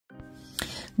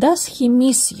Does he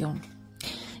miss you?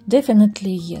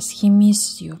 Definitely yes, he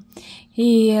misses you.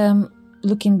 He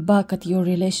looking back at your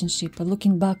relationship,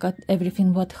 looking back at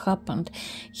everything what happened,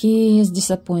 he is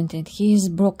disappointed, he is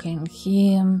broken,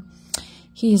 he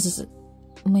is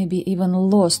maybe even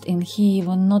lost, and he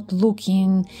even not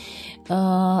looking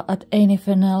at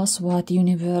anything else what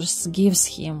universe gives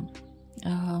him,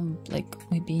 like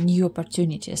maybe new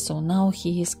opportunities. So now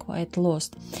he is quite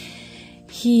lost.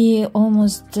 He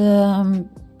almost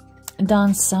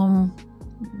done some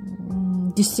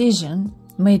decision,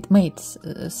 made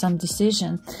some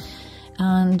decision,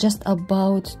 and just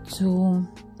about to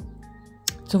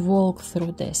walk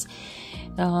through this.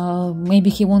 Maybe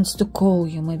he wants to call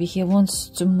you, maybe he wants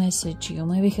to message you,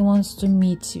 maybe he wants to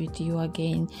meet with you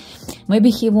again, maybe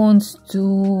he wants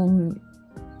to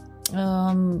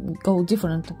go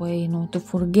different way, to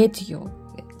forget you.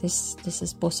 This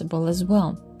is possible as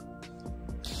well.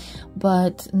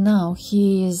 But now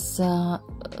he is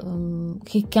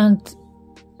he can't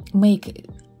make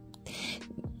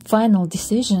final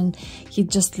decision. He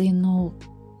just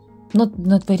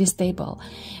not very stable.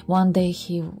 One day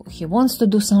he wants to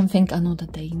do something, another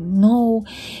day no.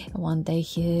 One day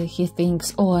he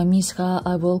thinks, oh, I miss her,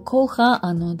 I will call her.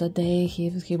 Another day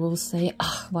he will say,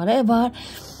 whatever,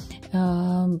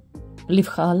 leave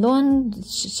her alone,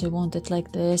 she wanted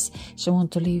like this, she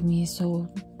want to leave me, so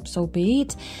be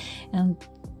it. And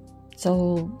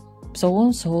so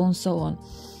on.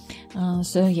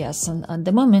 So yes, and at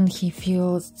the moment he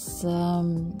feels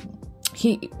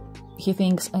he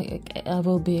thinks, I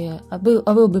will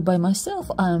be by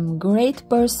myself, I'm great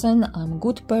person, I'm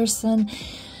good person,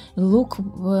 look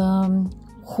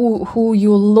who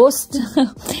you lost.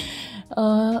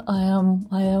 I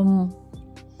am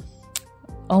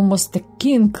almost a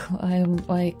king, I am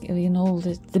like,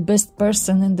 the best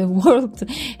person in the world,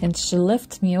 and she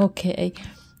left me. Okay,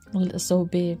 so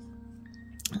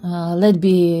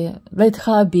let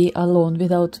her be alone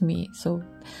without me. So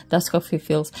that's how he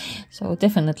feels. So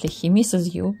definitely he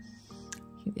misses you.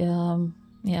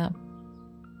 Yeah,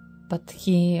 but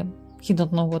he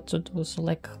don't know what to do. So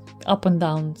like up and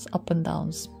downs.